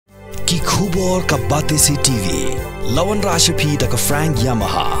Yaki Khubor ka Batesi TV. Lawan Rashapi da ka Frank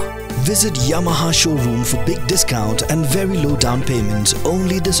Yamaha. Visit Yamaha showroom for big discount and very low down payments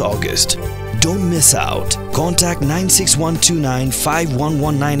only this August. Don't miss out. Contact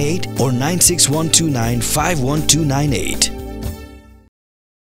 96129-51198 or 96129-51298.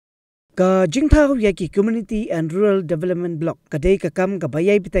 Ka Jingpynkha yaki Community and Rural Development Block kadai ka kam ka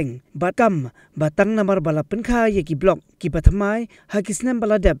bayai Bteng batkam batang namar bala Pnkha yaki block ki pathamai hakisnem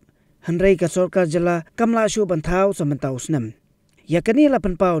bala deb hanrai ka sarkar jala kamla shu banthau samantau snam yakani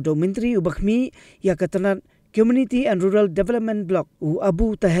lapan pau do menteri ubakhmi yakatanat Community and Rural Development Block u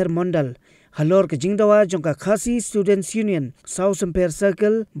Abu Taher Mondal halor ke jingdawa jongka Khasi Students Union South Empire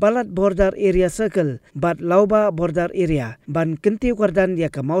Circle Balat Border Area Circle Bat Lauba Border Area ban Kentiu Kardan ya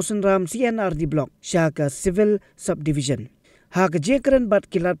ka Mausan Ram C&Rd Block Shaka Civil Subdivision ha ke jekran bat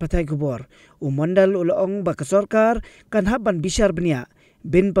kilat pathai kubor u Mondal ulong ba ka sarkar kan haban bishar bnia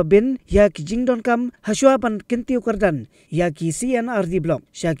bin pabin ya ki jingdon kam haswa ban Kentiu Kardan ya ki C&Rd Block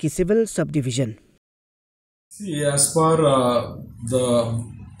Shaki Civil Subdivision. See, as per the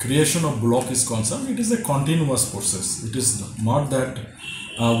creation of block is concerned, it is a continuous process. It is not that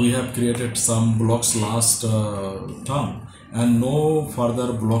we have created some blocks last term and no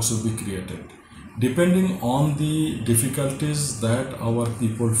further blocks will be created. Depending on the difficulties that our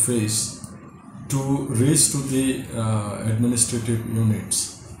people face to reach to the administrative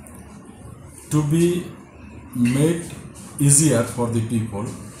units, to be made easier for the people,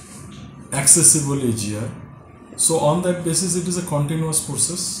 accessible easier. So on that basis, it is a continuous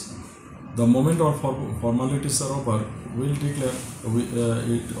process. The moment all formalities are over, we'll declare.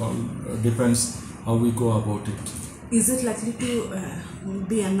 It all depends how we go about it. Is it likely to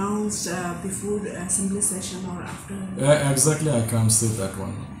be announced before the assembly session or after? Exactly, I can't say that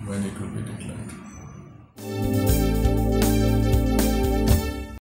one when it will be declared.